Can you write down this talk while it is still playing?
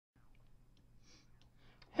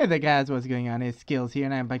Hey there guys, what's going on? It's Skills here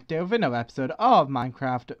and I'm back to another episode of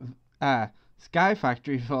Minecraft Sky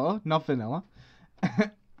Factory 4, not vanilla.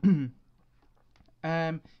 In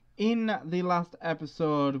the last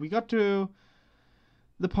episode we got to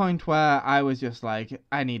the point where I was just like,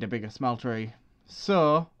 I need a bigger smeltery.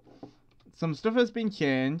 So some stuff has been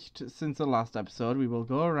changed since the last episode. We will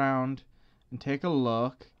go around and take a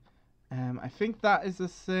look. I think that is the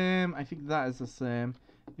same.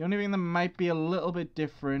 The only thing that might be a little bit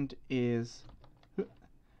different is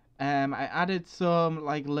I added some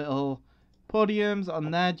like little podiums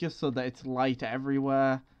on there just so that it's light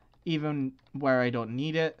everywhere, even where I don't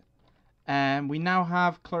need it. We now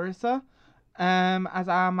have Clarissa as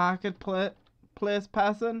our marketplace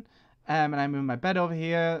person. And I moved my bed over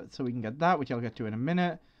here so we can get that, which I'll get to in a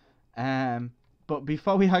minute. But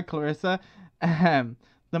before we had Clarissa,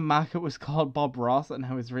 the market was called Bob Ross, and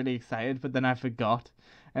I was really excited, but then I forgot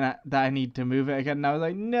that I need to move it again. And I was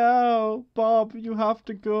like, no, Bob, you have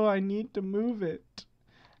to go. I need to move it.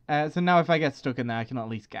 So now if I get stuck in there, I can at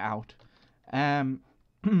least get out. Can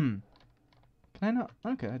I not?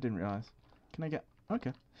 Okay, I didn't realize. Can I get?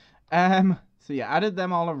 Okay. So yeah, added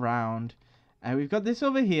them all around. We've got this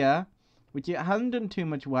over here, which it hasn't done too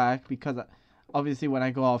much work because obviously when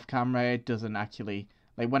I go off camera, it doesn't actually,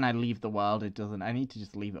 like when I leave the world, it doesn't. I need to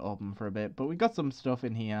just leave it open for a bit. But we got some stuff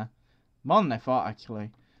in here. More than I thought, actually.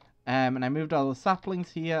 And I moved all the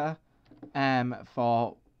saplings here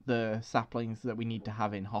for the saplings that we need to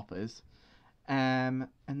have in hoppers. And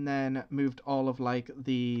then moved all of like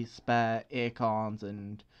the spare acorns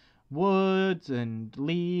and woods and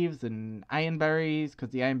leaves and ironberries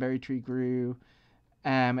because the ironberry tree grew.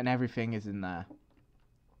 And everything is in there.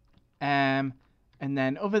 And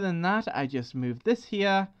then other than that, I just moved this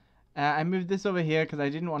here. I moved this over here because I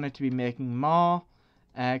didn't want it to be making more.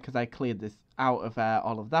 Because I cleared this out of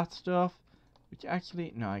all of that stuff. Which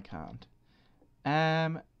actually, no, I can't.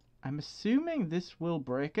 I'm assuming this will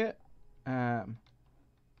break it. We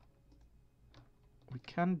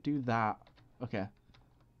can do that. Okay.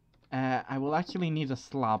 I will actually need a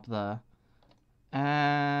slab there.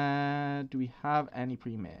 Do we have any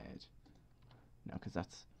pre-made? No, because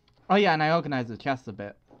that's... Oh yeah, and I organized the chests a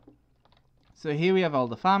bit. So here we have all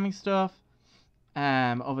the farming stuff.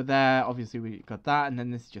 Over there, obviously we got that, and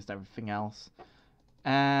then this is just everything else.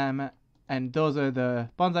 And those are the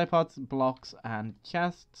bonsai pots, blocks, and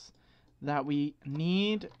chests that we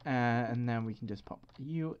need. And then we can just pop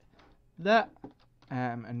you there.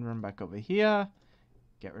 And run back over here.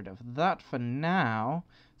 Get rid of that for now.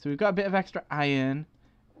 So we've got a bit of extra iron.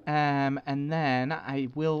 And then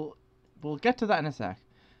we'll get to that in a sec.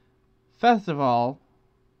 First of all,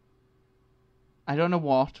 I don't know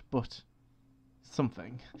what, but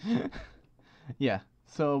something. Yeah,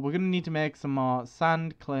 so we're going to need to make some more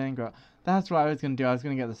sand, clay, and gravel. That's what I was going to do. I was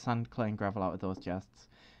going to get the sand, clay, and gravel out of those chests.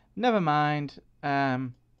 Never mind.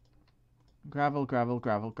 Gravel. Sand.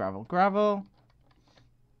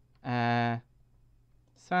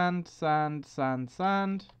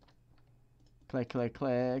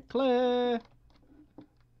 Clay.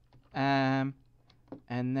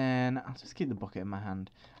 And then I'll just keep the bucket in my hand.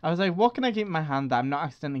 I was like, what can I keep in my hand that I'm not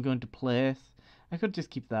accidentally going to place? I could just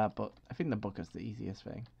keep that, but I think the bucket's the easiest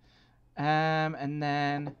thing. And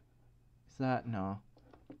then is that no?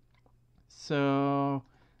 So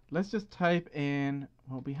let's just type in.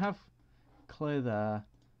 Well, we have clay there,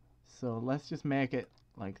 so let's just make it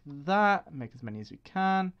like that. Make as many as we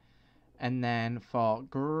can, and then for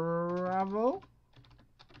gravel.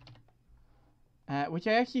 Which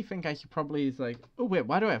I actually think I should probably is like... Oh, wait,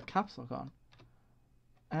 why do I have caps lock on?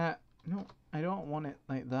 No, I don't want it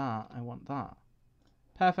like that. I want that.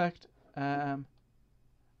 Perfect. I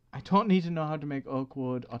don't need to know how to make oak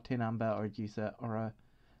wood or tin amber or a juicer or a...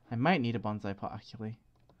 I might need a bonsai pot, actually.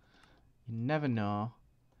 You never know.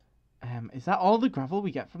 Is that all the gravel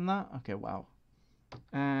we get from that? Okay, wow.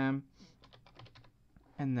 And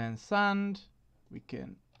then sand. We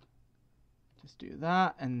can just do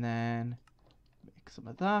that, and then... some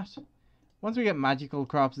of that. Once we get magical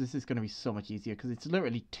crops, this is going to be so much easier because it's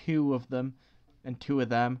literally 2 of them and 2 of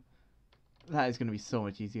them. That is going to be so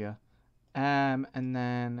much easier. And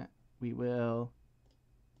then we will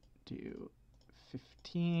do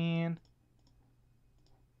 15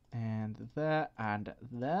 and there and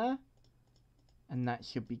there, and that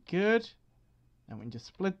should be good. And we can just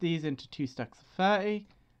split these into 2 stacks of 30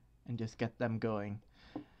 and just get them going.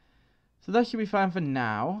 So that should be fine for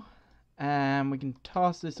now. We can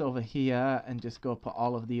toss this over here and just go put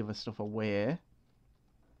all of the other stuff away.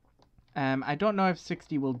 I don't know if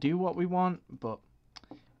 60 will do what we want, but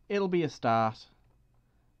it'll be a start.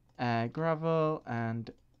 Gravel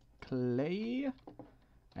and clay.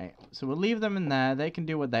 Right, so we'll leave them in there. They can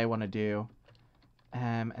do what they want to do.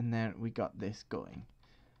 And then we got this going.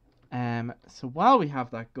 So while we have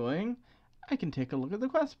that going, I can take a look at the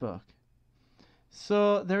quest book.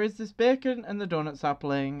 So there is this bacon and the donut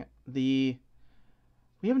sapling. We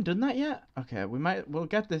haven't done that yet? Okay, we'll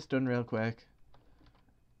get this done real quick.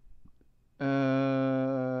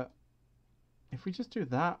 If we just do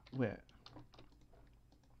that, wait.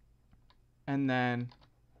 And then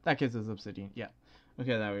that gives us obsidian. Yeah.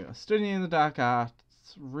 Okay, there we go. Studying in the dark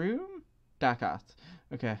arts room? Dark arts.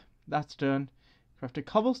 Okay, that's done. Craft a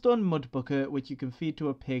cobblestone mud bucket, which you can feed to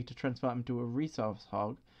a pig to transform into a resource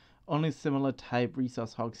hog. Only similar type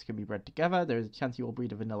resource hogs can be bred together. There is a chance you will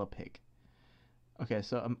breed a vanilla pig. Okay,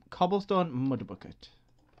 so a cobblestone mud bucket.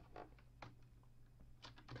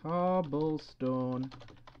 Cobblestone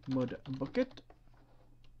mud bucket.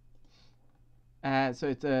 So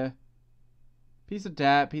it's a piece of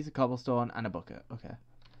dirt, piece of cobblestone, and a bucket. Okay,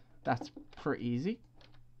 that's pretty easy.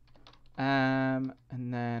 And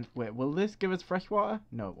then wait, will this give us fresh water?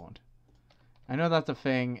 No, it won't. I know that's a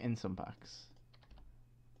thing in some packs.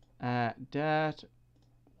 Dirt,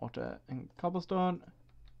 water, and cobblestone.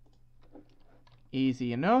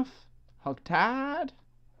 Easy enough. Hogtad.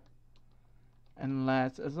 And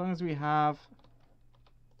as long as we have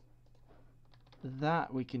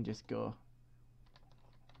that, we can just go.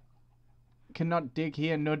 Cannot dig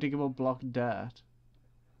here, no diggable block dirt.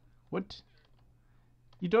 What?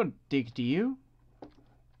 You don't dig, do you?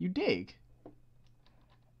 You dig.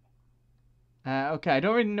 Okay, I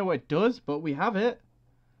don't really know what it does, but we have it.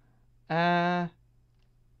 I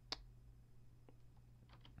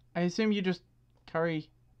assume you just carry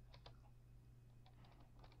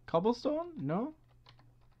cobblestone? No?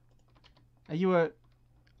 Are you a...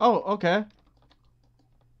 Oh, okay.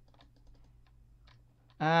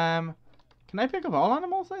 Can I pick up all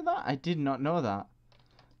animals like that? I did not know that.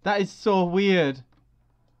 That is so weird.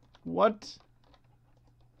 What?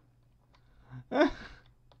 Oh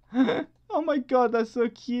my god, that's so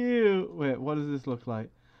cute. Wait, what does this look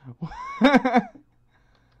like?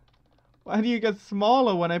 Why do you get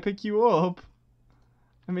smaller when I pick you up?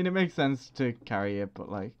 I mean, it makes sense to carry it,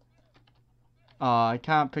 but like... Oh, I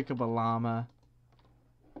can't pick up a llama.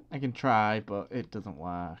 I can try, but it doesn't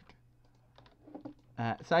work.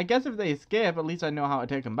 So I guess if they escape, at least I know how to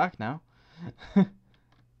take them back now.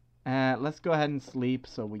 Let's go ahead and sleep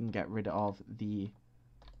so we can get rid of the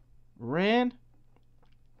rain.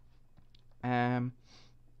 And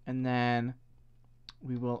then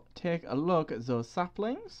we will take a look at those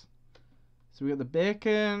saplings. So we got the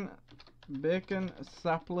bacon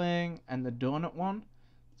sapling, and the donut one.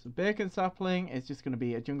 So bacon sapling is just going to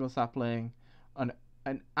be a jungle sapling, an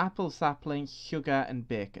apple sapling, sugar, and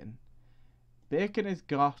bacon. Bacon is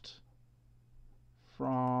got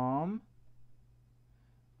from...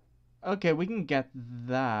 Okay, we can get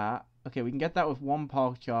that. Okay, we can get that with one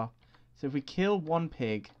pork chop. So if we kill one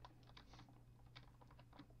pig...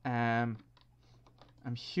 I'm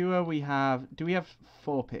sure we have... Do we have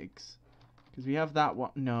 4 pigs? Because we have that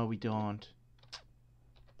one... No, we don't.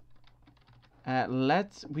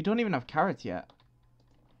 We don't even have carrots yet.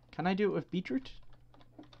 Can I do it with beetroot?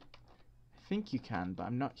 I think you can, but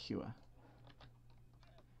I'm not sure.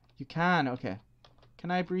 You can, okay.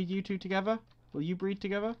 Can I breed you two together? Will you breed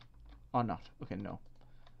together? Or not? Okay, no.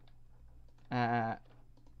 Right.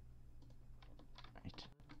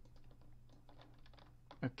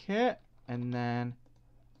 Okay, and then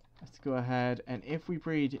let's go ahead, and if we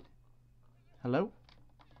breed... Hello?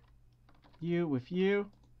 You with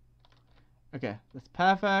you. Okay, that's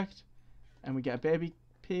perfect. And we get a baby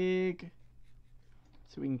pig.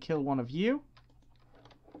 So we can kill one of you.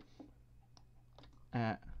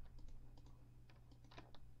 Right,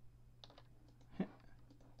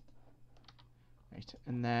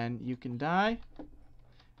 and then you can die.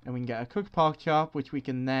 And we can get a cooked pork chop, which we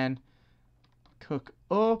can then cook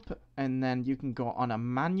up. And then you can go on a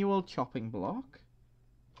manual chopping block.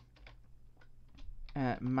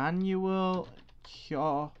 Manual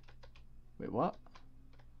chop... Wait, what?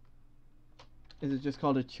 Is it just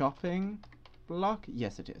called a chopping block?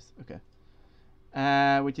 Yes, it is. Okay.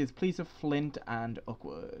 Which is piece of flint and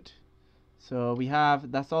oakwood. So we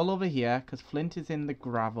have... That's all over here, because flint is in the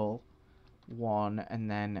gravel one, and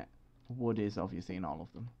then wood is obviously in all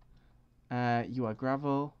of them. You are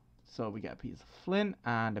gravel, so we get a piece of flint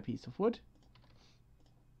and a piece of wood.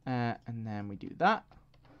 And then we do that.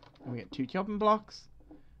 And we get 2 chopping blocks,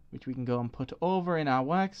 which we can go and put over in our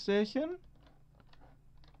workstation.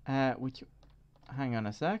 Which, hang on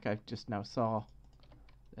a sec, I just now saw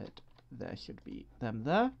that there should be them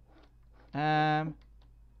there. And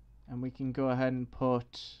we can go ahead and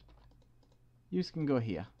put You can go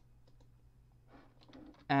here.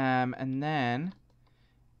 And then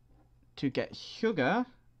to get sugar,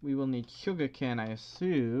 we will need sugar cane, I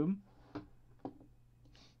assume.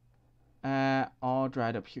 Or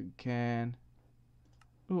dried up sugar cane.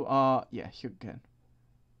 Ooh, yeah, sugar cane.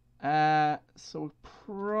 So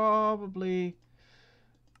probably,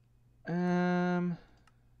 yeah,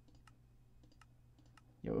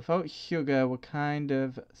 without sugar, we're kind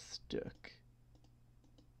of stuck.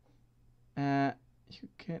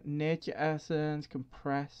 Nature essence,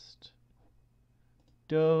 compressed,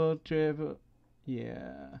 double, triple,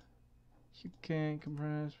 yeah. Sugar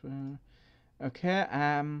compressed. Okay,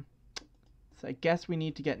 so I guess we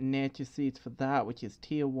need to get nature seeds for that, which is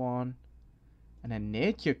tier 1. And a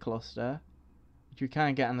nature cluster, which we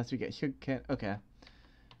can't get unless we get sugarcane. Okay.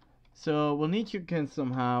 So we'll need sugarcane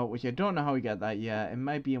somehow, which I don't know how we get that yet. It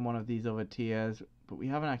might be in one of these other tiers, but we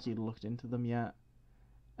haven't actually looked into them yet.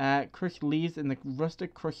 Crush leaves in the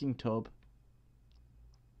rustic crushing tub.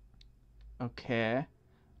 Okay.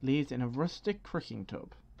 Leaves in a rustic crushing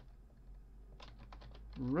tub.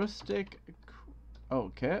 Rustic.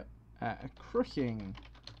 Okay. A crushing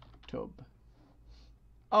tub.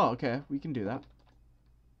 Oh, okay. We can do that.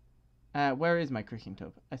 Where is my crushing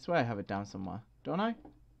tub? I swear I have it down somewhere. Don't I?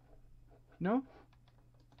 No?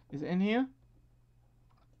 Is it in here?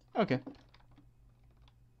 Okay.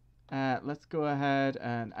 Let's go ahead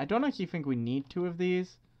and... I don't actually think we need 2 of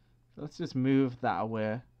these. So let's just move that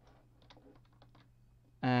away.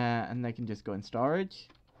 And they can just go in storage.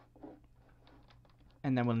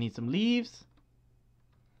 And then we'll need some leaves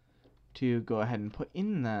to go ahead and put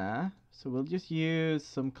in there. So we'll just use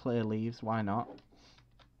some clear leaves. Why not?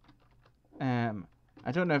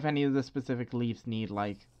 I don't know if any of the specific leaves need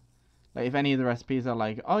like if any of the recipes are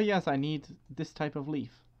like, oh yes, I need this type of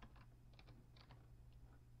leaf.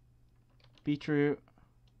 Beetroot.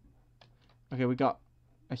 Okay, we got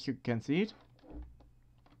a sugarcane seed.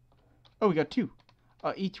 Oh, we got 2.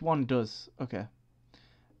 Oh, each one does. Okay.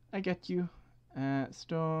 I get you.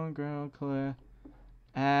 Stone, ground, clear.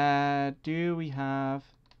 Do we have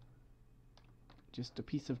just a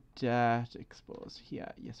piece of dirt exposed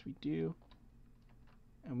here? Yes, we do.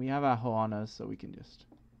 And we have our horners, so we can just...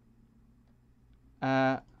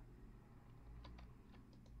 okay,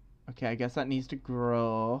 I guess that needs to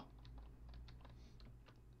grow.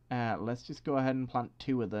 Let's just go ahead and plant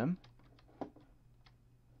 2 of them.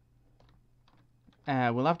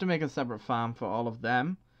 We'll have to make a separate farm for all of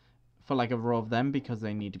them. For like a row of them, because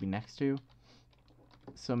they need to be next to.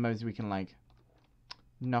 So maybe we can like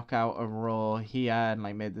knock out a row here and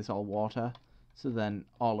like make this all water. So then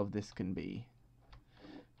all of this can be...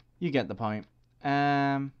 You get the point.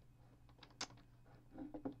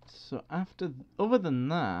 So other than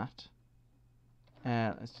that,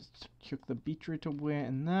 let's just chuck the beetroot away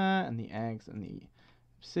in there, and the eggs and the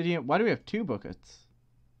obsidian. Why do we have 2 buckets?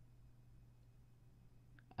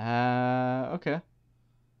 Okay.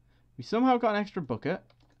 We somehow got an extra bucket.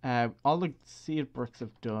 All the seed bricks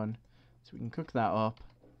have done, so we can cook that up.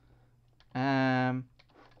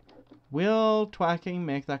 Will twacking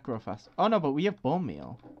make that grow fast? Oh no, but we have bone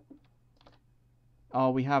meal.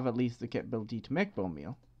 Oh, we have at least the capability to make bone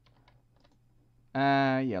meal.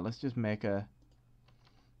 Yeah, let's just make a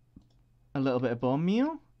little bit of bone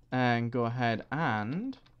meal and go ahead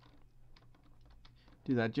and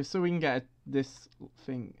do that just so we can get this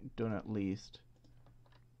thing done at least.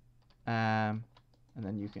 And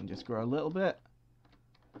then you can just grow a little bit.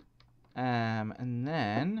 And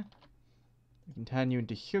then we can turn you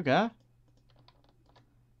into sugar.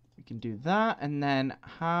 We can do that. And then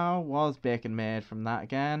how was bacon made from that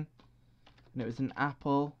again? And it was an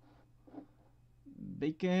apple.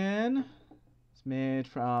 Bacon. It's made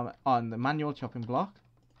from on the manual chopping block.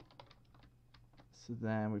 So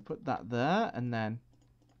then we put that there, and then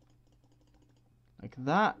like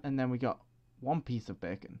that, and then we got 1 piece of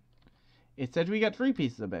bacon. It said we got 3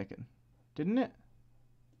 pieces of bacon, didn't it?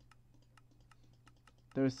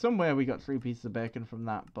 There was somewhere we got 3 pieces of bacon from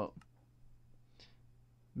that, but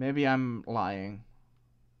maybe I'm lying.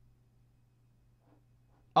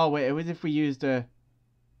 Oh wait, it was if we used a...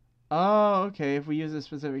 Oh, okay, if we use a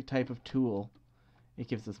specific type of tool, it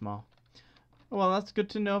gives us more. Well, that's good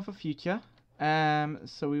to know for future.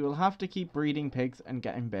 So we will have to keep breeding pigs and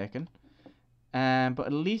getting bacon. But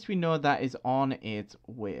at least we know that is on its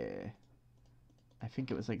way. I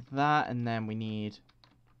think it was like that, and then we need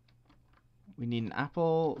an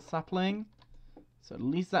apple sapling. So at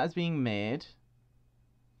least that is being made.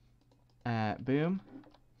 Boom.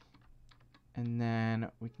 And then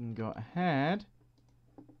we can go ahead,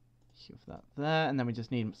 shove that there, and then we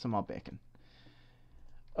just need some more bacon.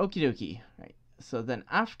 Okie dokie. Right. So then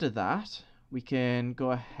after that, we can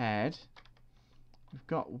go ahead. We've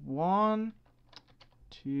got 1,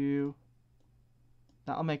 2.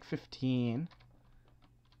 That'll make 15.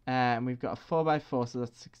 And we've got a 4x4, so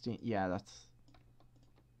that's 16. Yeah, that's...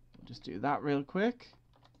 We'll just do that real quick.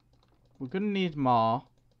 We're going to need more,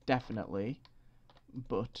 definitely.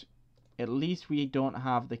 But at least we don't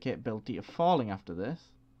have the capability of falling after this.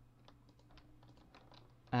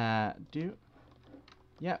 Yeah,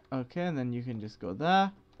 okay, and then you can just go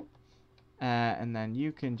there. And then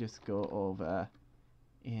you can just go over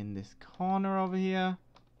in this corner over here.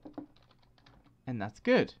 And that's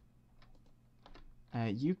good.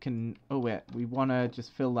 You can... Oh, wait. We want to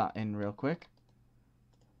just fill that in real quick.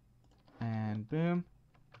 And boom.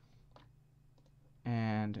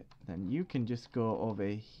 And then you can just go over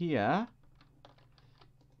here.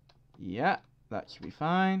 Yeah, that should be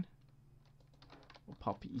fine. We'll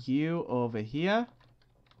pop you over here.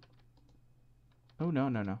 Oh, no,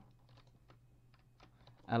 no, no.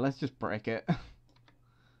 Let's just break it.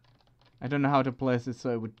 I don't know how to place it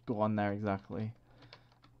so it would go on there exactly.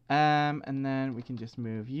 And then we can just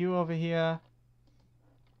move you over here.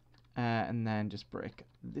 And then just break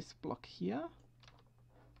this block here.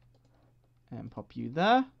 And pop you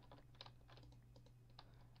there.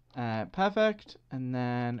 Perfect. And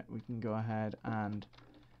then we can go ahead and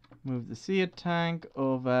move the seed tank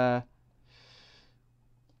over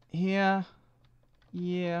here.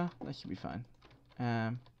 Yeah, that should be fine.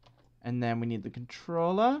 And then we need the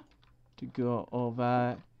controller to go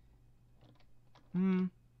over.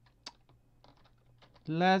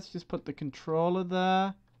 Let's just put the controller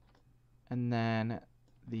there. And then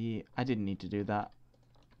I didn't need to do that.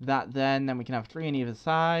 Then we can have 3 on either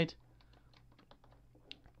side.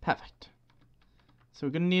 Perfect. So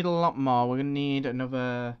we're going to need a lot more. We're going to need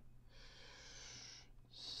another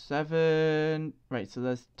 7. Right, so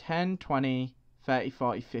there's 10, 20, 30,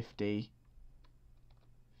 40, 50.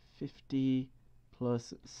 50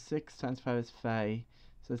 plus 6 times 5 is 30.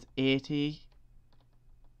 So it's 80.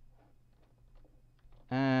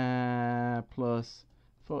 Plus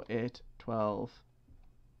 4, 8, 12.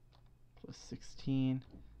 Plus 16.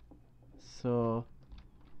 So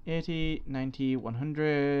 80, 90,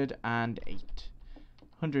 108.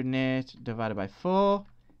 108 divided by 4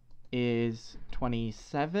 is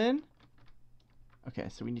 27. Okay,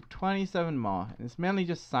 so we need 27 more. And it's mainly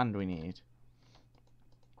just sand we need.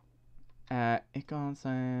 Acorn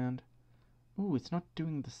sand. Ooh, it's not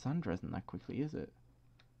doing the sand resin that quickly, is it?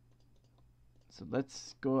 So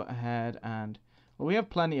let's go ahead and... Well, we have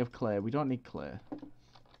plenty of clay. We don't need clay.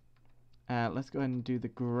 Let's go ahead and do the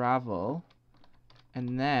gravel.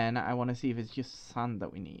 And then I want to see if it's just sand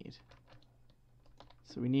that we need.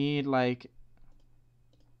 So we need like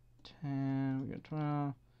 10, we got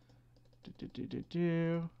 12.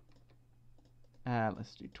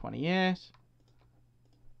 Let's do 28.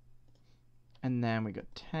 And then we got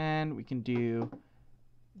 10. We can do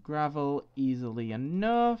gravel easily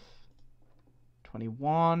enough.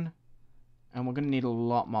 21. And we're going to need a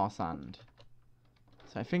lot more sand.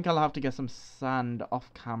 So I think I'll have to get some sand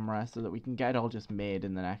off camera so that we can get it all just made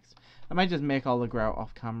in the next. I might just make all the grout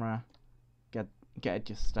off camera. Get it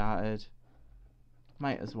just started.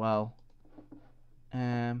 Might as well.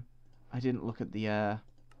 I didn't look at the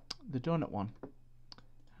donut one.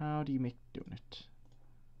 How do you make donut?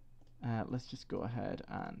 Let's just go ahead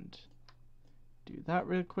and do that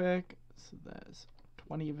real quick. So there's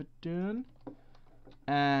 20 of it done.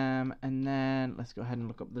 And then let's go ahead and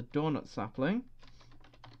look up the donut sapling.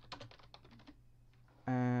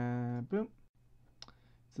 Boom.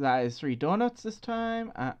 So that is 3 donuts this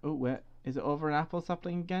time. Oh wait, is it over an apple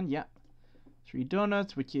sapling again? Yeah. 3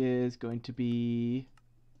 donuts, which is going to be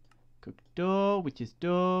cooked dough, which is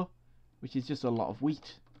just a lot of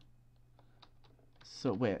wheat.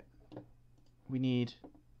 So wait, we need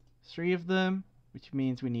 3 of them, which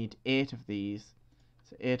means we need 8 of these.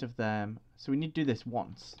 So 8 of them. So we need to do this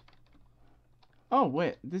once. Oh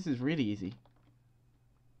wait, this is really easy.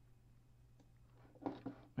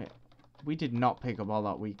 Wait, we did not pick up all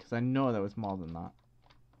that wheat because I know there was more than that.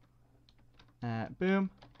 Boom.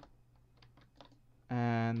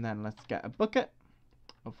 And then let's get a bucket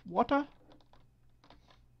of water.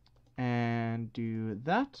 And do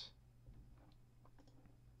that.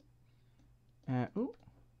 Oh,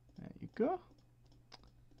 there you go.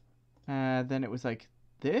 Then it was like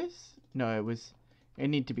this. No, it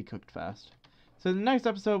needed to be cooked first. So the next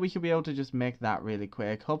episode we should be able to just make that really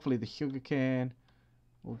quick. Hopefully the sugarcane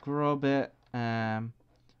will grow a bit.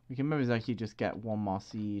 We can maybe actually just get 1 more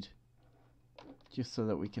seed. Just so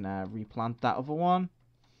that we can replant that other one.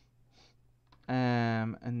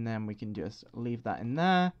 And then we can just leave that in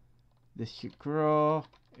there. This should grow.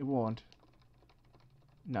 It won't.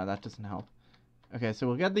 No, that doesn't help. Okay, so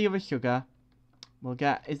we'll get the other sugar. We'll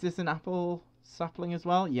get... Is this an apple sapling as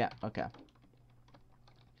well? Yeah, okay.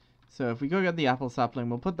 So if we go get the apple sapling,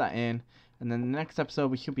 we'll put that in. And then the next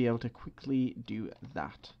episode, we should be able to quickly do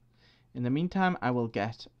that. In the meantime, I will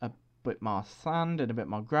get a bit more sand and a bit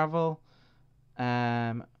more gravel.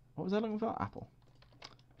 What was I looking for? Apple.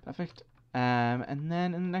 Perfect. And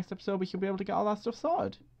then in the next episode, we should be able to get all that stuff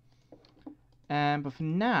sorted. But for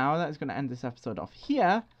now, that is going to end this episode off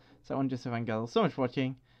here. So I want to just say thank you all so much for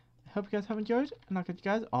watching. I hope you guys have enjoyed, and I'll catch you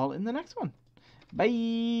guys all in the next one.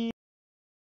 Bye!